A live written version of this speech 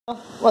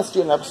Let's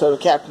do an episode of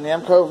Captain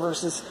Namco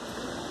versus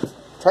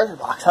Treasure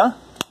Box, huh?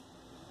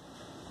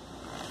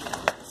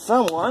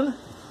 Someone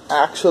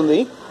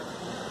actually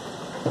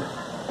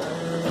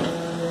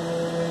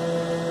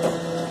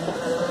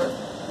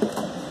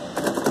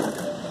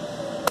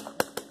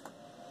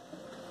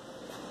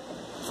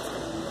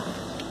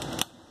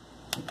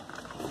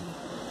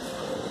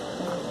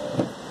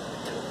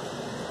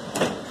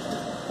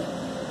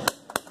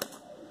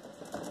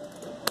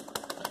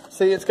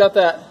see, it's got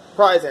that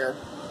prize there.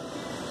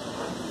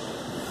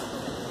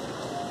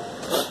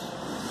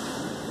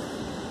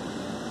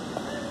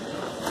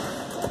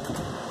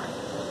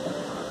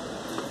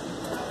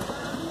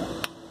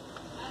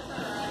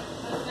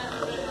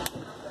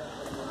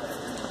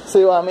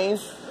 See what I mean?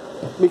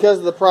 Because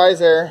of the prize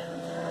there.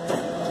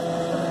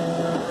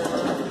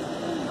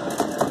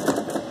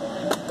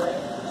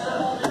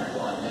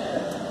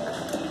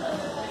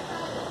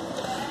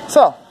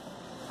 So,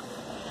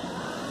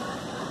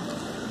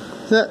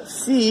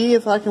 let's see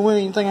if I can win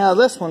anything out of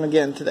this one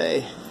again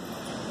today.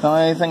 The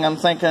only thing I'm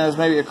thinking is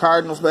maybe a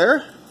Cardinals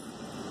bear.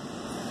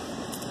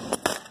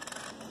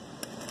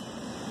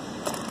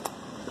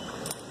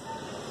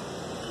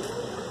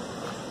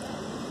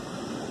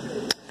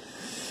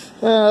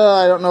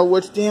 I don't know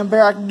which damn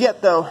bear I can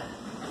get though.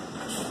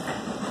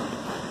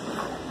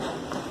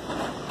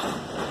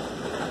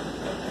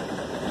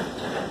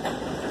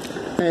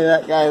 Hey,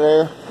 that guy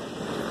there.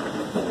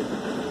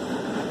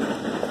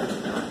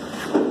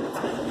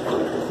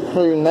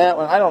 Or even that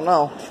one, I don't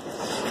know.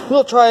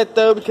 We'll try it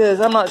though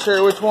because I'm not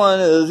sure which one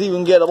is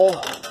even gettable.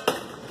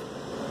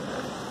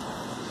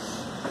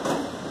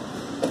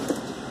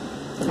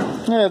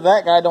 Yeah,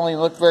 that guy don't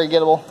even look very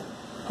gettable.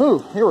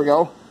 Whew, here we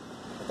go.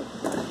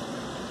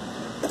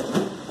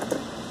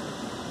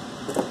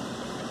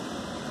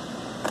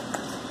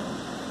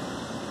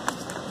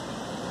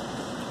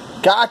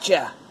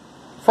 Gotcha!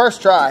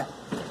 First try.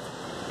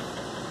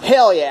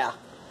 Hell yeah!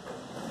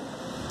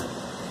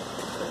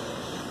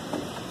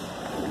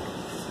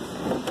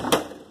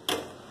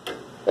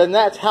 And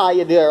that's how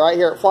you do it right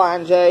here at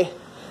Flying J.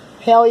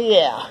 Hell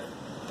yeah!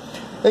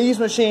 These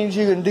machines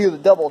you can do the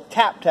double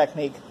tap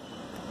technique.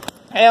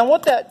 And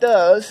what that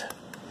does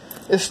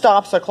is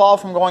stops the claw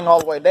from going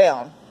all the way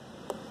down.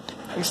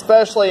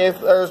 Especially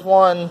if there's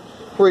one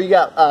where you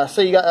got,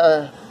 say you got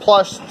a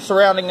plush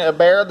surrounding a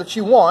bear that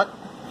you want.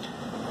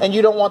 And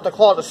you don't want the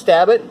claw to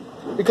stab it,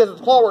 because if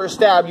the claw were to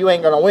stab, you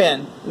ain't going to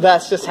win.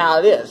 That's just how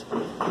it is.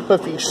 But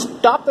if you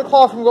stop the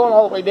claw from going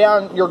all the way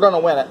down, you're going to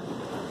win it.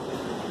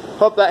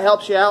 Hope that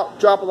helps you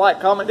out. Drop a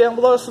like, comment down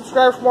below,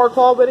 subscribe for more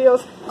claw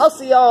videos. I'll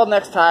see y'all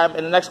next time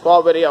in the next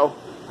claw video.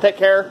 Take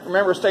care.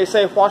 Remember, stay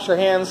safe. Wash your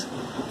hands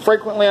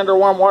frequently under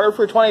warm water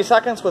for 20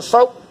 seconds with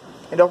soap.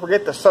 And don't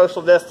forget the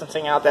social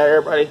distancing out there,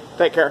 everybody.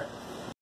 Take care.